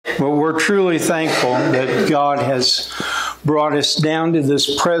Well, we're truly thankful that God has brought us down to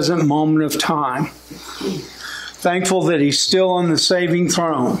this present moment of time. Thankful that He's still on the saving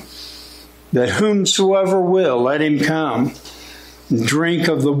throne, that whomsoever will, let him come, drink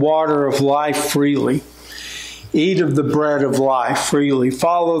of the water of life freely, eat of the bread of life freely,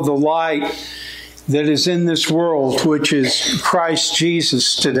 follow the light that is in this world, which is Christ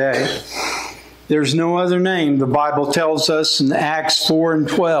Jesus today. There's no other name, the Bible tells us in Acts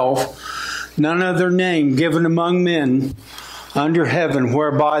 4:12, none other name given among men under heaven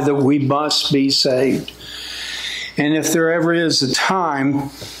whereby that we must be saved. And if there ever is a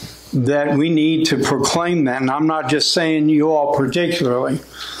time that we need to proclaim that, and I'm not just saying you all particularly,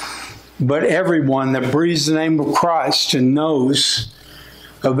 but everyone that breathes the name of Christ and knows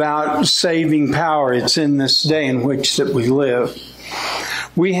about saving power, it's in this day in which that we live.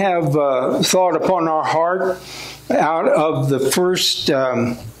 We have thought upon our heart out of the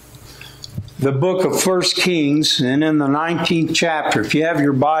book of 1 Kings, and in the 19th chapter. If you have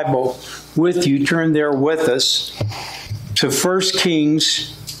your Bible with you, turn there with us to 1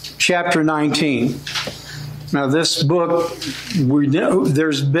 Kings chapter 19. Now this book, we know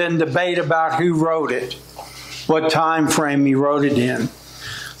there's been debate about who wrote it, what time frame he wrote it in.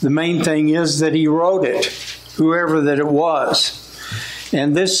 The main thing is that he wrote it, whoever that it was.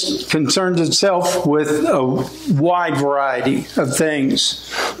 And this concerns itself with a wide variety of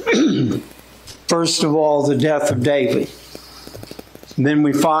things. First of all, the death of David. Then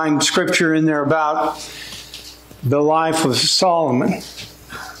we find scripture in there about the life of Solomon,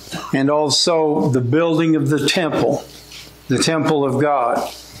 and also the building of the temple of God.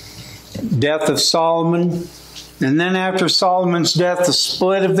 Death of Solomon, and then after Solomon's death, the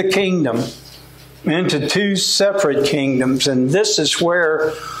split of the kingdom into two separate kingdoms. And this is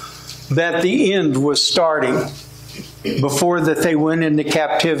where that the end was starting, before that they went into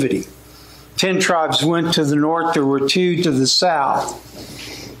captivity. 10 tribes went to the north, there were 2 to the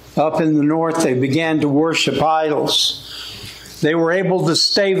south. Up in the north, they began to worship idols. They were able to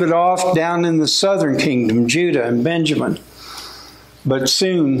stave it off down in the southern kingdom, Judah and Benjamin. But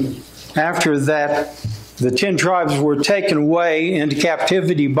soon after that, the 10 tribes were taken away into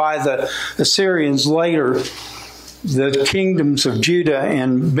captivity by the Assyrians. Later, the kingdoms of Judah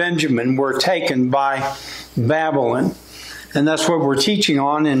and Benjamin were taken by Babylon. And that's what we're teaching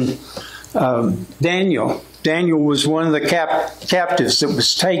on in Daniel. Daniel was one of the captives that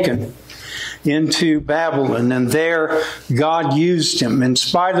was taken into Babylon, and there God used him. In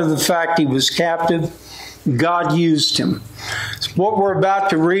spite of the fact he was captive, God used him. What we're about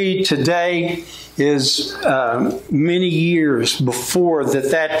to read today is many years before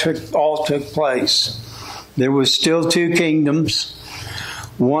that all took place. There was still 2 kingdoms.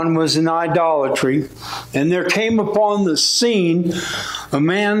 One was in idolatry, and there came upon the scene a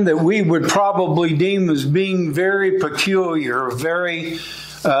man that we would probably deem as being very peculiar, very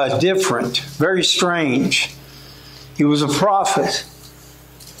different, very strange. He was a prophet,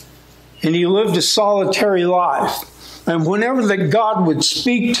 and he lived a solitary life. And whenever that God would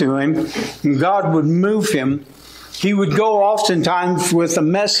speak to him, and God would move him, he would go oftentimes with a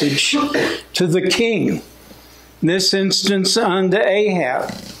message to the king. In this instance, unto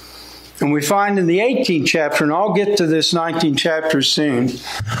Ahab. And we find in the 18th chapter, and I'll get to this 19th chapter soon,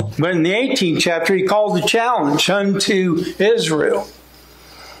 but in the 18th chapter, he called a challenge unto Israel.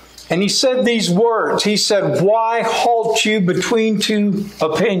 And he said these words. He said, "Why halt you between 2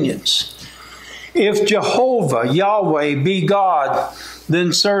 opinions? If Jehovah, Yahweh, be God,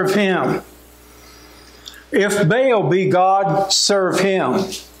 then serve him. If Baal be God, serve him."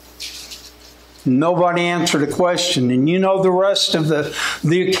 Nobody answered a question. And you know the rest of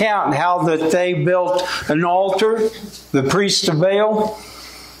the account, how that they built an altar, the priest of Baal,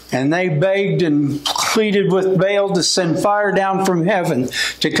 and they begged and pleaded with Baal to send fire down from heaven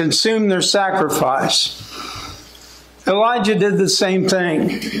to consume their sacrifice. Elijah did the same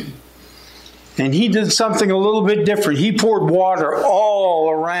thing. And he did something a little bit different. He poured water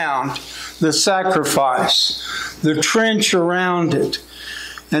all around the sacrifice, the trench around it.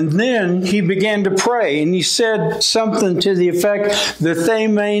 And then he began to pray, and he said something to the effect that they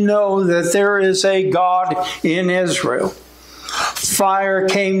may know that there is a God in Israel. Fire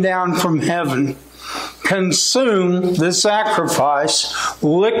came down from heaven, consumed the sacrifice,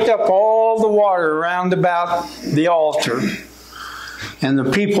 licked up all the water around about the altar. And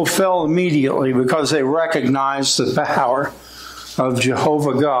the people fell immediately because they recognized the power of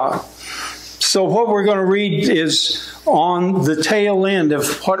Jehovah God. So what we're going to read is on the tail end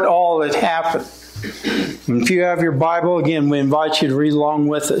of what all had happened. And if you have your Bible, again, we invite you to read along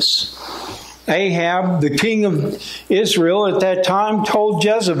with us. Ahab, the king of Israel at that time, told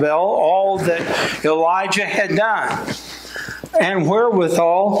Jezebel all that Elijah had done. And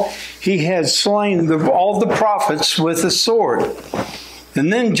wherewithal he had slain all the prophets with a sword.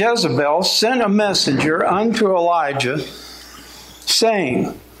 And then Jezebel sent a messenger unto Elijah,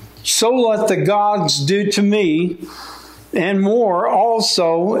 saying, So let the gods do to me, and more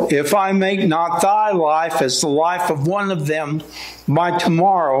also, if I make not thy life as the life of one of them by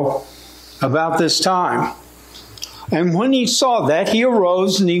tomorrow about this time. And when he saw that, he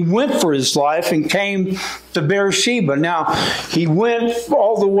arose and he went for his life and came to Beersheba. Now, he went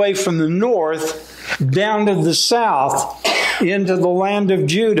all the way from the north down to the south into the land of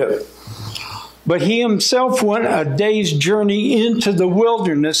Judah. But he himself went a day's journey into the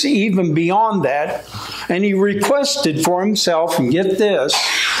wilderness, even beyond that, and he requested for himself, and get this,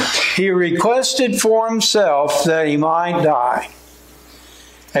 he requested for himself that he might die.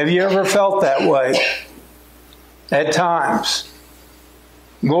 Have you ever felt that way? At times.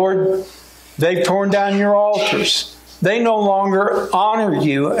 Lord, they've torn down your altars. They no longer honor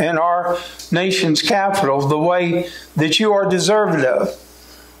you in our nation's capital the way that you are deserved of.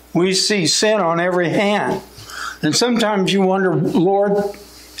 We see sin on every hand. And sometimes you wonder, Lord,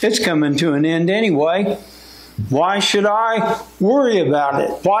 it's coming to an end anyway. Why should I worry about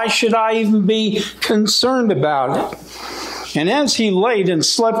it? Why should I even be concerned about it? And as he laid and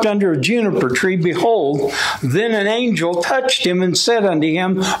slept under a juniper tree, behold, then an angel touched him and said unto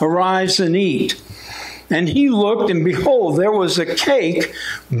him, Arise and eat. And he looked, and behold, there was a cake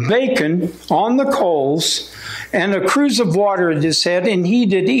baken on the coals, and a cruse of water at his head, and he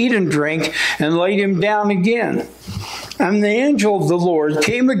did eat and drink, and laid him down again. And the angel of the Lord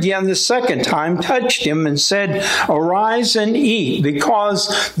came again the second time, touched him, and said, Arise and eat,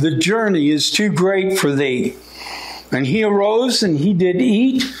 because the journey is too great for thee. And he arose, and he did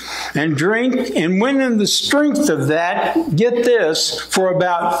eat and drink, and went in the strength of that, get this, for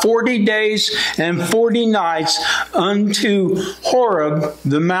about 40 days and 40 nights unto Horeb,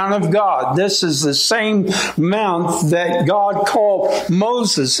 the mount of God. This is the same mount that God called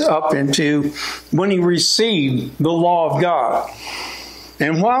Moses up into when he received the law of God.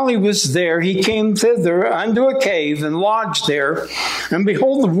 And while he was there, he came thither unto a cave and lodged there. And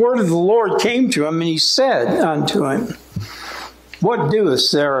behold, the word of the Lord came to him, and he said unto him, What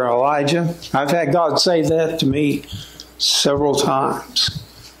doest there, Elijah? I've had God say that to me several times.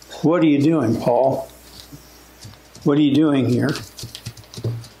 What are you doing, Paul? What are you doing here?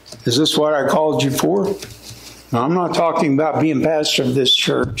 Is this what I called you for? No, I'm not talking about being pastor of this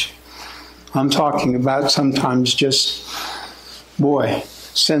church. I'm talking about sometimes just, boy,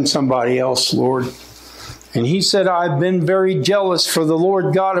 send somebody else, Lord. And he said, I've been very jealous for the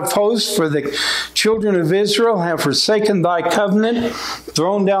Lord God of hosts, for the children of Israel have forsaken thy covenant,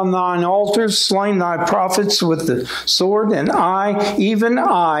 thrown down thine altars, slain thy prophets with the sword, and I, even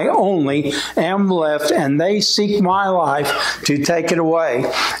I only, am left, and they seek my life to take it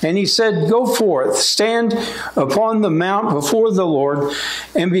away. And he said, Go forth, stand upon the mount before the Lord,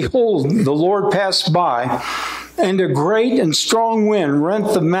 and behold, the Lord passed by. And a great and strong wind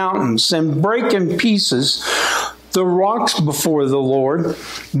rent the mountains and brake in pieces the rocks before the Lord.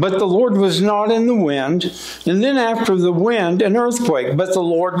 But the Lord was not in the wind. And then after the wind, an earthquake. But the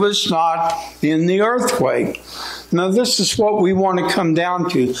Lord was not in the earthquake. Now this is what we want to come down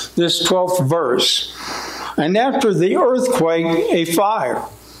to, this 12th verse. And after the earthquake, a fire.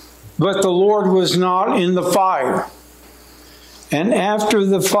 But the Lord was not in the fire. And after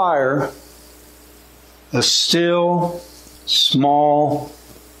the fire, a still, small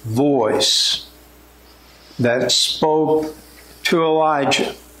voice that spoke to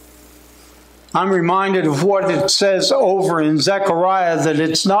Elijah. I'm reminded of what it says over in Zechariah, that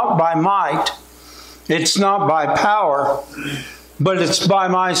it's not by might, it's not by power, but it's by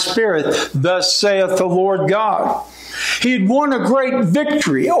my Spirit, thus saith the Lord God. He had won a great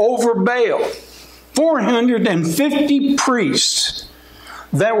victory over Baal. 450 priests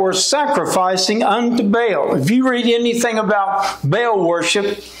that were sacrificing unto Baal. If you read anything about Baal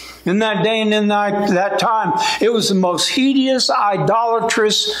worship in that day and in that time, it was the most hideous,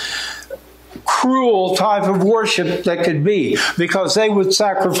 idolatrous, cruel type of worship that could be, because they would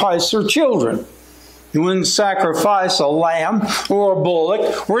sacrifice their children. You wouldn't sacrifice a lamb or a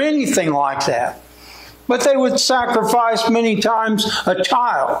bullock or anything like that. But they would sacrifice many times a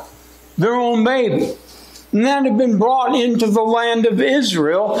child, their own baby. And that had been brought into the land of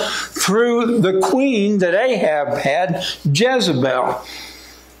Israel through the queen that Ahab had, Jezebel.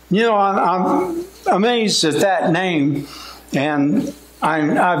 You know, I'm amazed at that name. And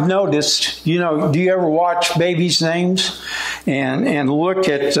I've noticed, do you ever watch babies' names and look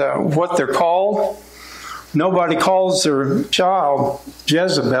at what they're called? Nobody calls their child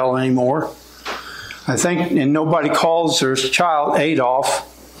Jezebel anymore. I think, and nobody calls their child Adolf,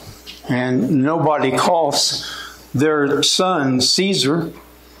 and nobody calls their son Caesar.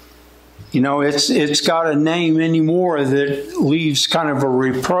 It's got a name anymore that leaves kind of a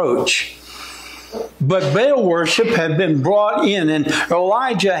reproach. But Baal worship had been brought in, and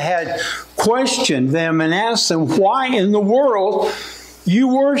Elijah had questioned them and asked them, why in the world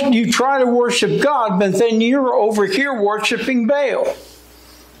you try to worship God, but then you're over here worshiping Baal?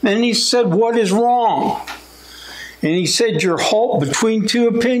 And he said, what is wrong? And he said, you're halt between two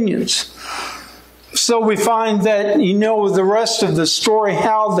opinions. So we find that, the rest of the story,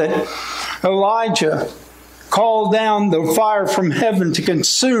 how that Elijah called down the fire from heaven to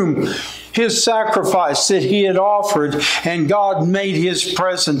consume his sacrifice that he had offered, and God made his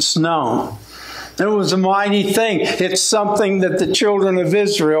presence known. It was a mighty thing. It's something that the children of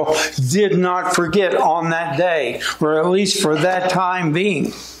Israel did not forget on that day, or at least for that time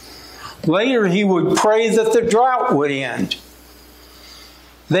being. Later, he would pray that the drought would end.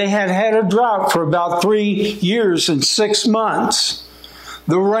 They had had a drought for about 3 years and 6 months.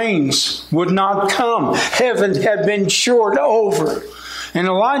 The rains would not come. Heaven had been short over. And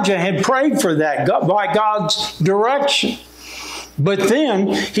Elijah had prayed for that by God's direction. But then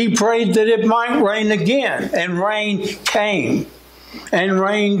he prayed that it might rain again. And rain came. And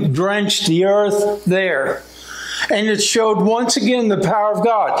rain drenched the earth there. And it showed once again the power of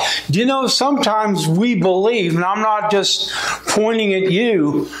God. Sometimes we believe, and I'm not just pointing at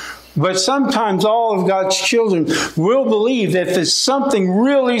you, but sometimes all of God's children will believe if it's something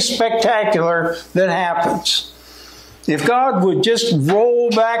really spectacular that happens. If God would just roll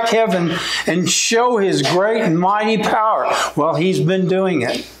back heaven and show his great and mighty power, well, he's been doing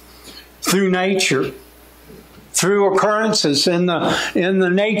it through nature, through occurrences in the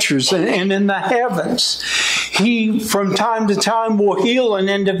natures and in the heavens. He, from time to time, will heal an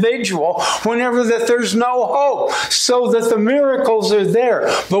individual whenever that there's no hope, so that the miracles are there.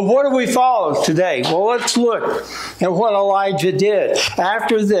 But what do we follow today? Well, let's look at what Elijah did.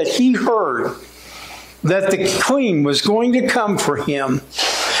 After that, he heard that the queen was going to come for him,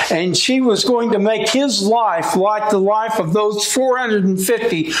 and she was going to make his life like the life of those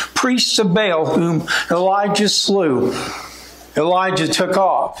 450 priests of Baal whom Elijah slew. Elijah took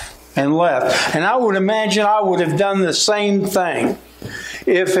off and left. And I would imagine I would have done the same thing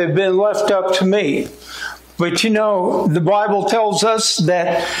if it had been left up to me. But the Bible tells us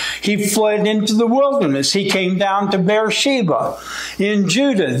that he fled into the wilderness. He came down to Beersheba in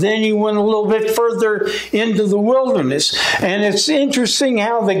Judah. Then he went a little bit further into the wilderness. And it's interesting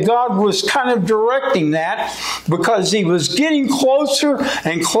how that God was kind of directing that, because he was getting closer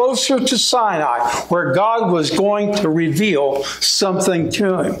and closer to Sinai, where God was going to reveal something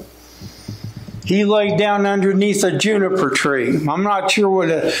to him. He laid down underneath a juniper tree. I'm not sure what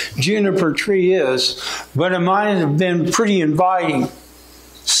a juniper tree is, but it might have been pretty inviting,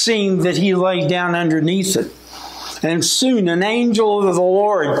 seeing that he laid down underneath it. And soon an angel of the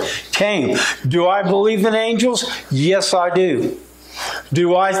Lord came. Do I believe in angels? Yes, I do.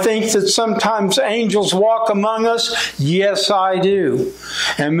 Do I think that sometimes angels walk among us? Yes, I do.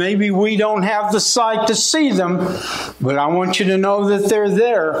 And maybe we don't have the sight to see them, but I want you to know that they're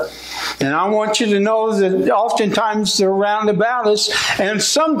there. And I want you to know that oftentimes they're round about us, and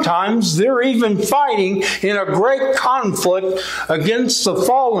sometimes they're even fighting in a great conflict against the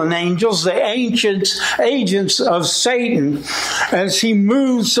fallen angels, the ancient agents of Satan, as he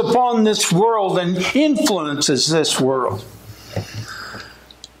moves upon this world and influences this world.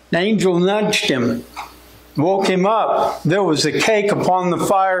 An angel nudged him, woke him up. There was a cake upon the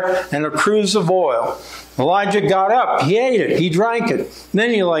fire and a cruse of oil. Elijah got up. He ate it. He drank it. Then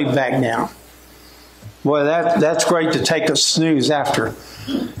he laid back down. Boy, that's great to take a snooze after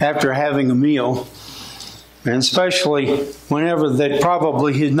having a meal. And especially whenever they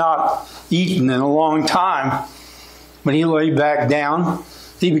probably had not eaten in a long time. But he lay back down.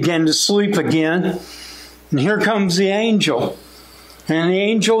 He began to sleep again. And here comes the angel. And the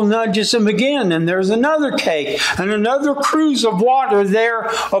angel nudges him again, and there's another cake and another cruse of water there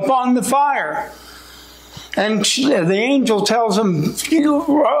upon the fire. And the angel tells him,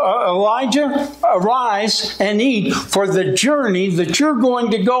 Elijah, arise and eat, for the journey that you're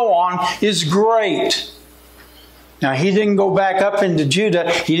going to go on is great. Now, he didn't go back up into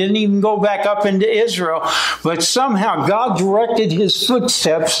Judah. He didn't even go back up into Israel. But somehow God directed his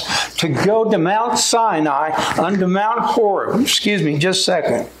footsteps to go to Mount Sinai, unto Mount Horeb. Excuse me, just a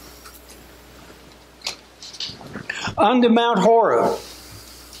second. Unto Mount Horeb.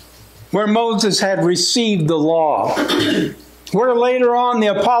 where Moses had received the law, where later on the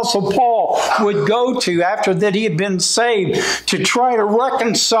Apostle Paul would go to after that he had been saved to try to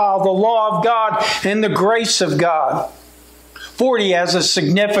reconcile the law of God and the grace of God. 40 has a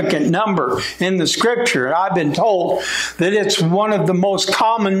significant number in the Scripture. I've been told that it's one of the most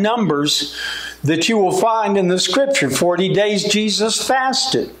common numbers that you will find in the Scripture. 40 days Jesus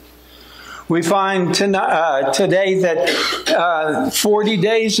fasted. We find today that 40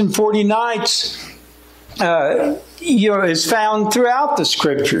 days and 40 nights is found throughout the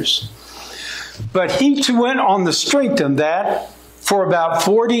Scriptures. But he went on the strength of that for about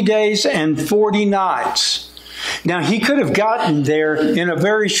 40 days and 40 nights. Now, he could have gotten there in a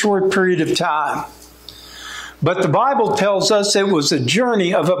very short period of time. But the Bible tells us it was a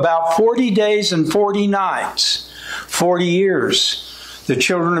journey of about 40 days and 40 nights. 40 years. The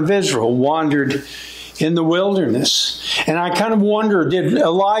children of Israel wandered in the wilderness. And I kind of wonder, did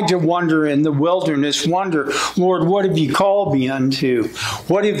Elijah wander in the wilderness, wonder, Lord, what have you called me unto?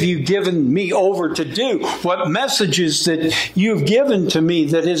 What have you given me over to do? What messages that you've given to me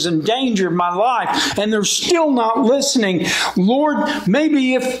that has endangered my life? And they're still not listening. Lord,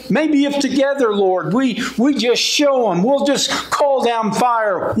 maybe if together, Lord, we just show them, we'll just call down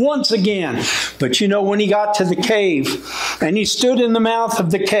fire once again. But you know, when he got to the cave and he stood in the mouth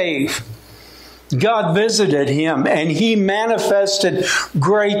of the cave, God visited him and he manifested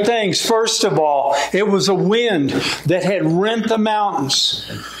great things. First of all, it was a wind that had rent the mountains.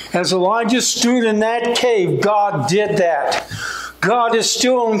 As Elijah stood in that cave, God did that. God is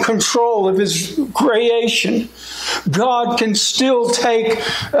still in control of his creation. God can still take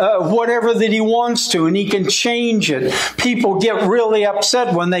whatever that he wants to, and he can change it. People get really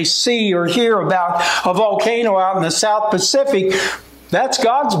upset when they see or hear about a volcano out in the South Pacific. That's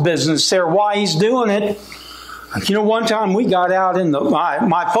God's business there, why he's doing it. You know, one time we got out in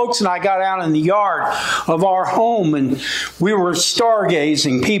my folks and I got out in the yard of our home and we were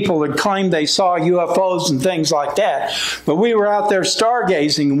stargazing. People had claimed they saw UFOs and things like that. But we were out there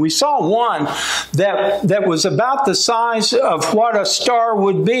stargazing and we saw one that was about the size of what a star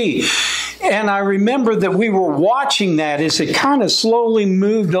would be. And I remember that we were watching that as it kind of slowly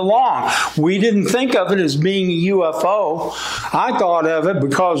moved along. We didn't think of it as being a UFO. I thought of it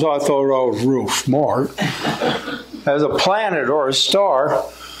because I thought I was real smart, as a planet or a star.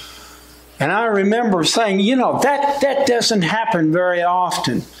 And I remember saying, you know, that doesn't happen very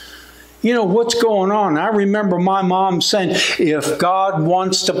often. You know, what's going on? I remember my mom saying, if God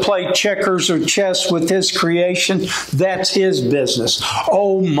wants to play checkers or chess with his creation, that's his business.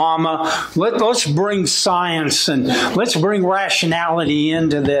 Oh, Mama, let's bring science and let's bring rationality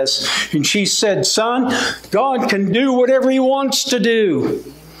into this. And she said, son, God can do whatever he wants to do.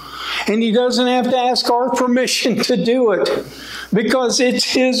 And he doesn't have to ask our permission to do it because it's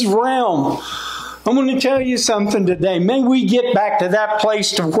his realm. I'm going to tell you something today. May we get back to that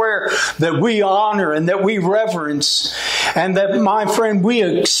place to where that we honor and that we reverence and that, my friend, we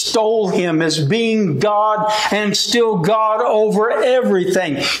extol him as being God and still God over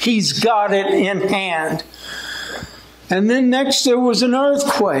everything. He's got it in hand. And then next there was an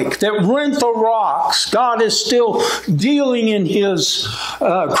earthquake that rent the rocks. God is still dealing in his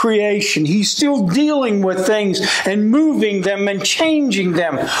creation. He's still dealing with things and moving them and changing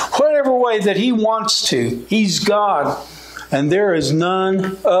them whatever way that he wants to. He's God. And there is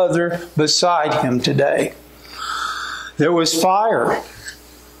none other beside him today. There was fire.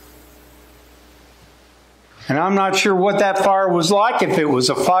 And I'm not sure what that fire was like, if it was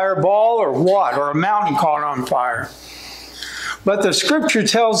a fireball or what, or a mountain caught on fire. But the Scripture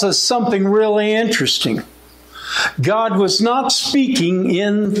tells us something really interesting. God was not speaking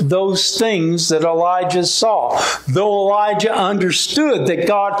in those things that Elijah saw, though Elijah understood that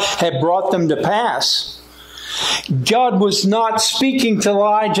God had brought them to pass. God was not speaking to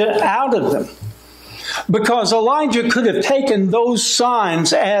Elijah out of them. Because Elijah could have taken those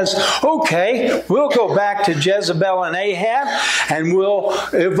signs as, okay, we'll go back to Jezebel and Ahab and we'll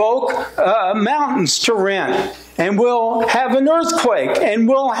evoke mountains to rent. And we'll have an earthquake, and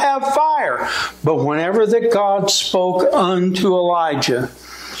we'll have fire. But whenever that God spoke unto Elijah,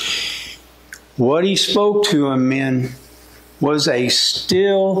 what he spoke to him in was a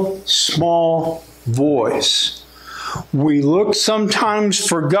still, small voice. We look sometimes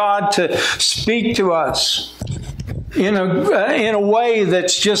for God to speak to us in a way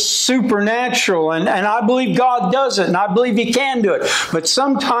that's just supernatural. And I believe God does it, and I believe he can do it. But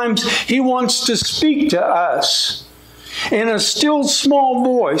sometimes he wants to speak to us in a still small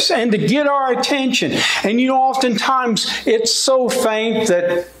voice and to get our attention. And you know, oftentimes it's so faint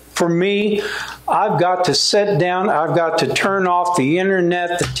that for me, I've got to sit down, I've got to turn off the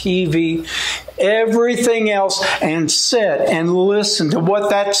internet, the TV, everything else, and sit and listen to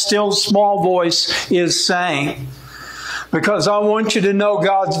what that still small voice is saying. Because I want you to know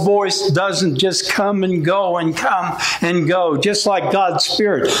God's voice doesn't just come and go and come and go. Just like God's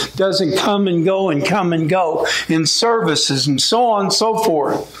Spirit doesn't come and go and come and go in services and so on and so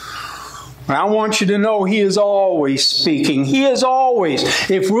forth. I want you to know He is always speaking. He is always.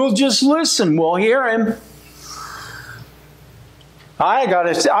 If we'll just listen, we'll hear Him. I've got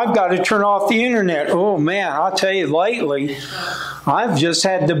to turn off the internet. Oh man, I'll tell you, lately, I've just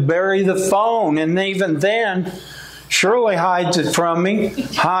had to bury the phone, and even then, Shirley hides it from me,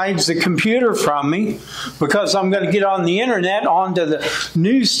 hides the computer from me, because I'm going to get on the internet, onto the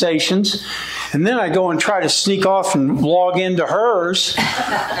news stations, and then I go and try to sneak off and log into hers.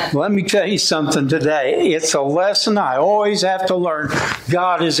 Let me tell you something today. It's a lesson I always have to learn.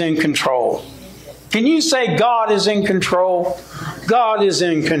 God is in control. Can you say God is in control? God is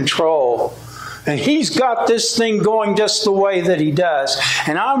in control. And He's got this thing going just the way that He does.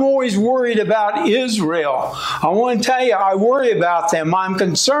 And I'm always worried about Israel. I want to tell you, I worry about them. I'm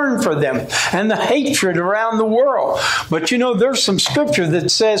concerned for them and the hatred around the world. But you know, there's some scripture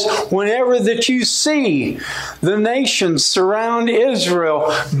that says, whenever that you see the nations surround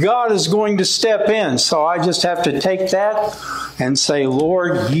Israel, God is going to step in. So I just have to take that and say,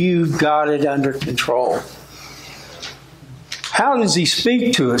 Lord, you've got it under control. How does He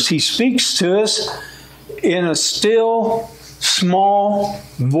speak to us? He speaks to us in a still, small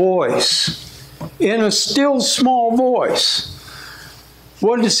voice. In a still, small voice.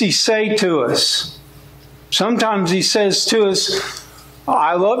 What does He say to us? Sometimes He says to us,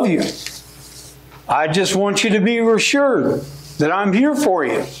 I love you. I just want you to be assured that I'm here for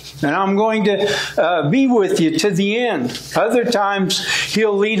you. And I'm going to be with you to the end. Other times,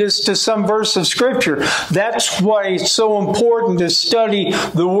 He'll lead us to some verse of Scripture. That's why it's so important to study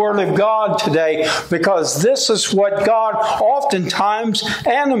the Word of God today, because this is what God oftentimes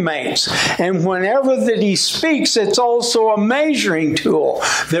animates. And whenever that He speaks, it's also a measuring tool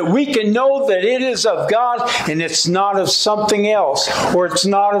that we can know that it is of God and it's not of something else, or it's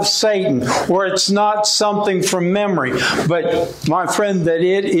not of Satan, or it's not something from memory. But, my friend, that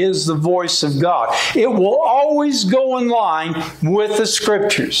it is the voice of God. It will always go in line with the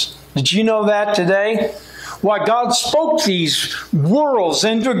Scriptures. Did you know that today? Why, God spoke these worlds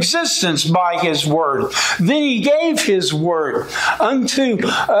into existence by His Word. Then He gave His Word unto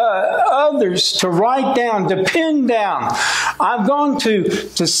others to write down, to pin down. I've gone to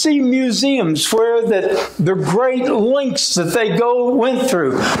see museums where the great lengths that they went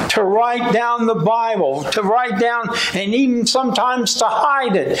through to write down the Bible, to write down, and even sometimes to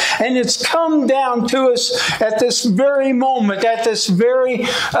hide it. And it's come down to us at this very moment, at this very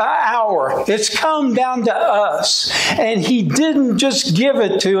hour. It's come down to us. And He didn't just give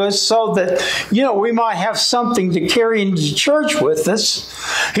it to us so that, you know, we might have something to carry into church with us.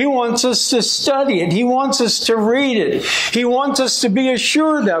 He wants us to study it. He wants us to read it. He wants us to be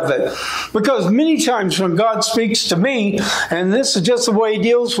assured of it. Because many times when God speaks to me, and this is just the way He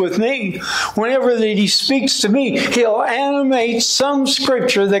deals with me, whenever that He speaks to me, He'll animate some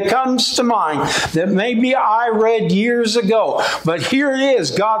scripture that comes to mind that maybe I read years ago. But here it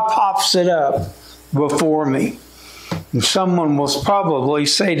is. God pops it up before me. And someone will probably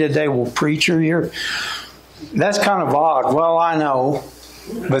say today, well, preacher, that's kind of odd. Well, I know.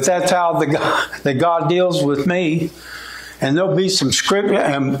 But that's how the God deals with me. And there'll be some scripture.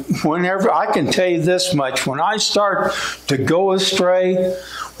 And whenever, I can tell you this much, when I start to go astray,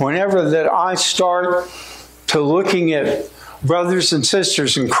 whenever that I start to looking at brothers and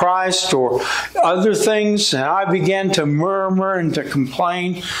sisters in Christ or other things, and I begin to murmur and to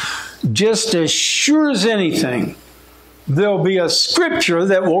complain, just as sure as anything, there'll be a scripture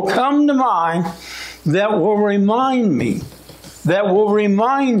that will come to mind that will remind me.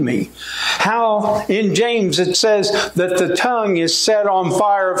 How in James it says that the tongue is set on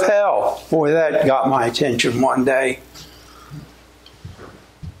fire of hell. Boy, that got my attention one day.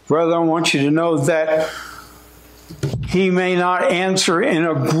 Brother, I want you to know that He may not answer in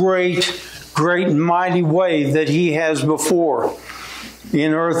a great, great and mighty way that He has before.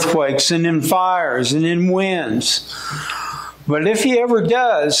 In earthquakes and in fires and in winds. But if He ever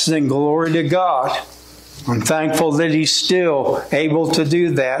does, then glory to God. I'm thankful that He's still able to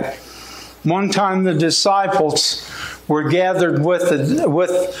do that. One time the disciples were gathered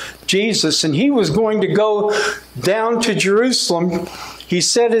with Jesus, and He was going to go down to Jerusalem. He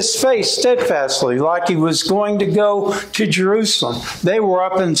set His face steadfastly like He was going to go to Jerusalem. They were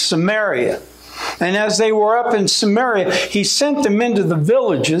up in Samaria. And as they were up in Samaria, he sent them into the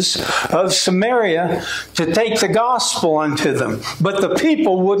villages of Samaria to take the gospel unto them. But the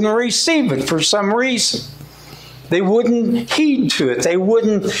people wouldn't receive it for some reason. They wouldn't heed to it. They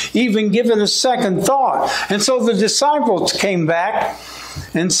wouldn't even give it a second thought. And so the disciples came back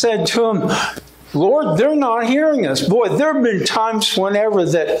and said to him, Lord, they're not hearing us. Boy, there have been times whenever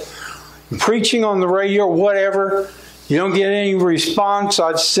that preaching on the radio or whatever, you don't get any response.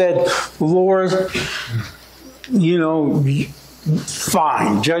 I've said, Lord,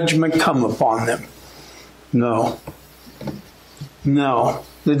 fine, judgment come upon them. No.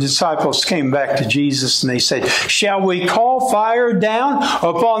 The disciples came back to Jesus and they said, shall we call fire down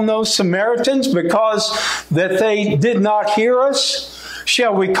upon those Samaritans because that they did not hear us?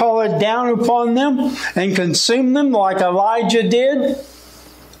 Shall we call it down upon them and consume them like Elijah did?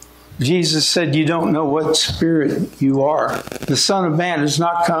 Jesus said, you don't know what spirit you are. The Son of Man has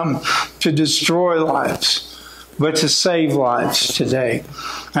not come to destroy lives, but to save lives today.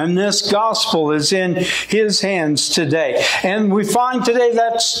 And this gospel is in his hands today. And we find today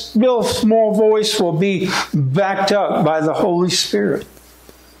that still small voice will be backed up by the Holy Spirit.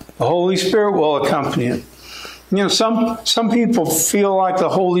 The Holy Spirit will accompany it. Some people feel like the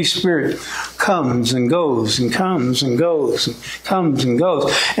Holy Spirit comes and goes and comes and goes and comes and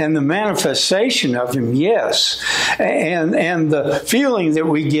goes. And the manifestation of him, yes. And the feeling that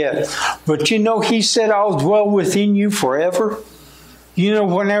we get. But he said, I'll dwell within you forever.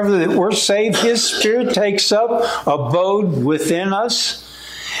 Whenever that we're saved, his Spirit takes up abode within us.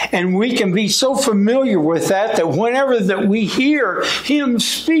 And we can be so familiar with that whenever that we hear him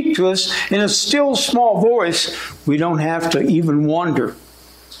speak to us in a still small voice, we don't have to even wonder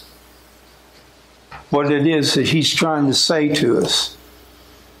what it is that he's trying to say to us.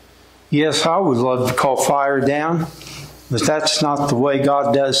 Yes, I would love to call fire down, but that's not the way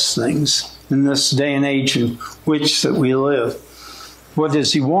God does things in this day and age in which that we live. What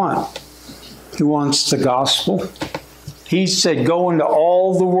does he want? He wants the gospel. He said, go into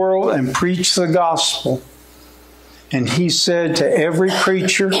all the world and preach the gospel. And he said to every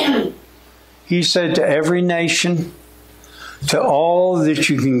creature, he said to every nation, to all that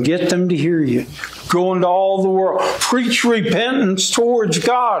you can get them to hear you. Go into all the world. Preach repentance towards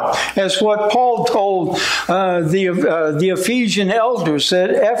God. As what Paul told the Ephesian elders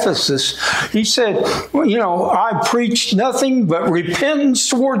at Ephesus. He said, I preached nothing but repentance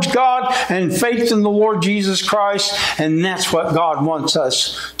towards God and faith in the Lord Jesus Christ. And that's what God wants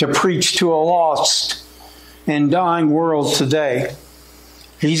us to preach to a lost and dying world today.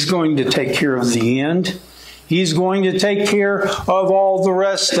 He's going to take care of the end. He's going to take care of all the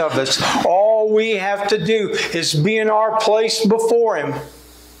rest of us. All we have to do is be in our place before him.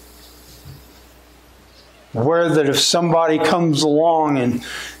 Where that if somebody comes along and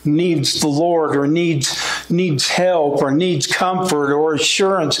needs the Lord or needs help or needs comfort or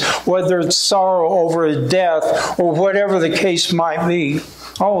assurance, whether it's sorrow over a death or whatever the case might be,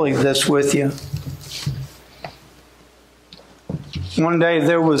 I'll leave this with you. One day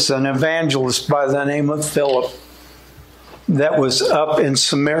there was an evangelist by the name of Philip that was up in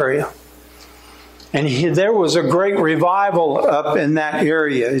Samaria. And there was a great revival up in that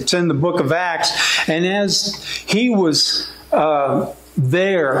area. It's in the book of Acts. And as he was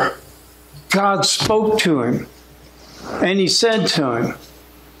there, God spoke to him. And he said to him,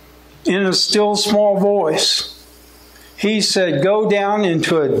 in a still small voice, he said, go down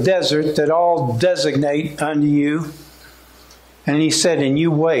into a desert that I'll designate unto you. And he said, and you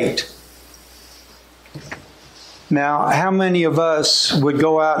wait. Now, how many of us would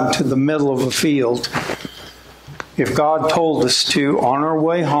go out into the middle of a field if God told us to on our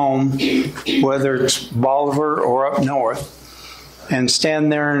way home, whether it's Bolivar or up north, and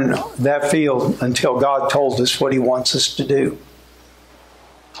stand there in that field until God told us what he wants us to do?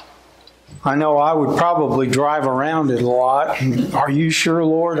 I know I would probably drive around it a lot. Are you sure,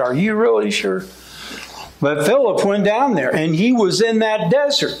 Lord? Are you really sure? But Philip went down there, and he was in that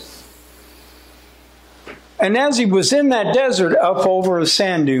desert. And as he was in that desert, up over a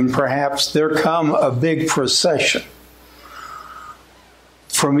sand dune perhaps, there come a big procession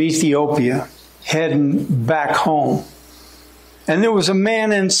from Ethiopia heading back home. And there was a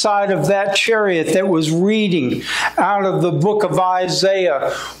man inside of that chariot that was reading out of the book of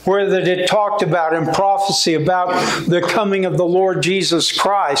Isaiah, where that it talked about in prophecy about the coming of the Lord Jesus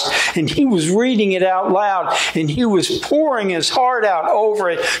Christ. And he was reading it out loud, and he was pouring his heart out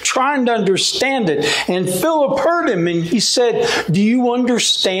over it, trying to understand it. And Philip heard him, and he said, do you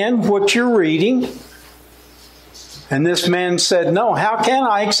understand what you're reading? And this man said, no, how can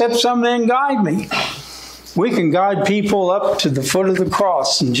I except some man guide me? We can guide people up to the foot of the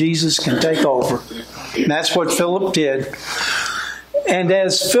cross, and Jesus can take over. And that's what Philip did. And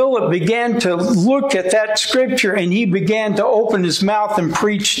as Philip began to look at that scripture and he began to open his mouth and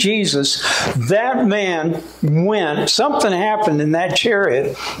preach Jesus, that man went, something happened in that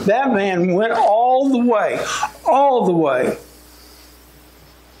chariot. That man went all the way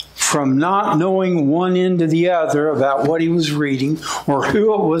from not knowing one end to the other about what he was reading or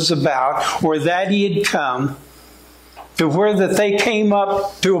who it was about or that he had come, to where that they came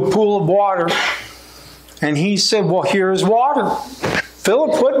up to a pool of water and he said, well, here is water.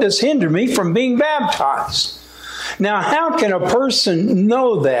 Philip, what does hinder me from being baptized? Now, how can a person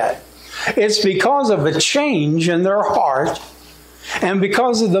know that? It's because of a change in their heart and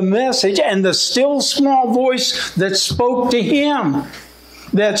because of the message and the still small voice that spoke to him,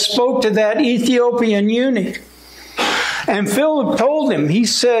 that spoke to that Ethiopian eunuch. And Philip told him, he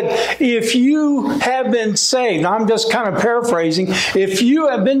said, if you have been saved, I'm just kind of paraphrasing, if you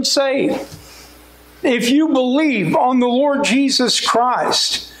have been saved, if you believe on the Lord Jesus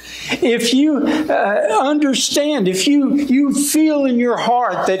Christ, if you understand, if you feel in your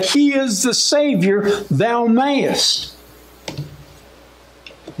heart that He is the Savior, thou mayest.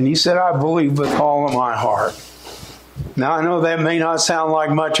 And he said, I believe with all of my heart. Now, I know that may not sound like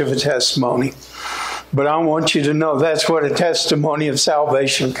much of a testimony, but I want you to know that's what a testimony of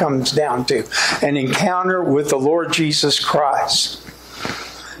salvation comes down to. An encounter with the Lord Jesus Christ.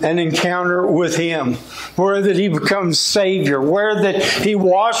 An encounter with Him, where that He becomes Savior, where that He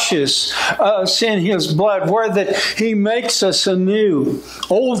washes us in His blood, where that He makes us anew.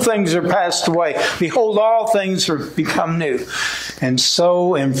 Old things are passed away. Behold, all things are become new. And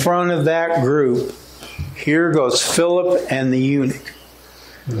so in front of that group, here goes Philip and the eunuch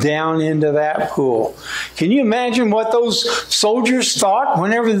down into that pool. Can you imagine what those soldiers thought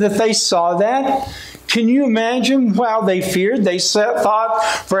whenever that they saw that? Can you imagine how they feared? They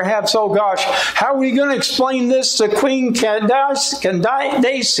thought, perhaps, oh gosh, how are we going to explain this to Queen Candace?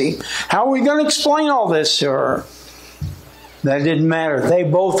 How are we going to explain all this to her? That didn't matter. They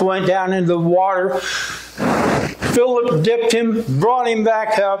both went down into the water. Philip dipped him, brought him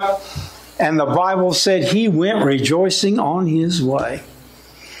back up, and the Bible said he went rejoicing on his way.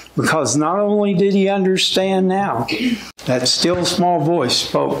 Because not only did he understand now, that still small voice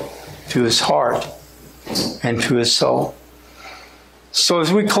spoke to his heart and to his soul. So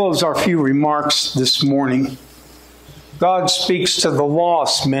as we close our few remarks this morning, God speaks to the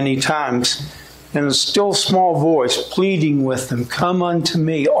lost many times in a still small voice, pleading with them, come unto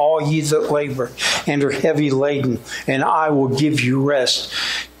me, all ye that labor and are heavy laden, and I will give you rest.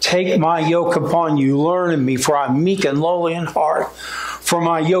 Take my yoke upon you, learn of me, for I am meek and lowly in heart. For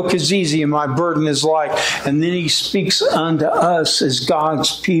my yoke is easy and my burden is light. And then he speaks unto us as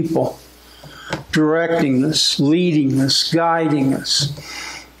God's people, directing us, leading us, guiding us.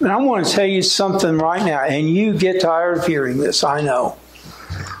 And I want to tell you something right now, and you get tired of hearing this, I know.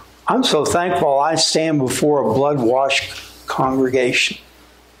 I'm so thankful I stand before a blood-washed congregation.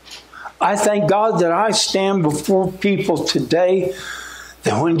 I thank God that I stand before people today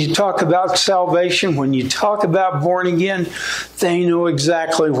that when you talk about salvation, when you talk about born again, they know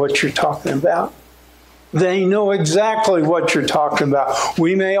exactly what you're talking about. They know exactly what you're talking about.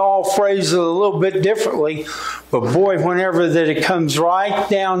 We may all phrase it a little bit differently, but boy, whenever that it comes right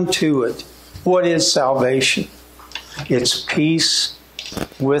down to it, what is salvation? It's peace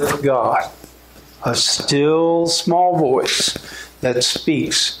with God. A still small voice that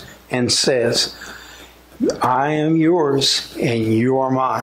speaks and says, I am yours and you are mine.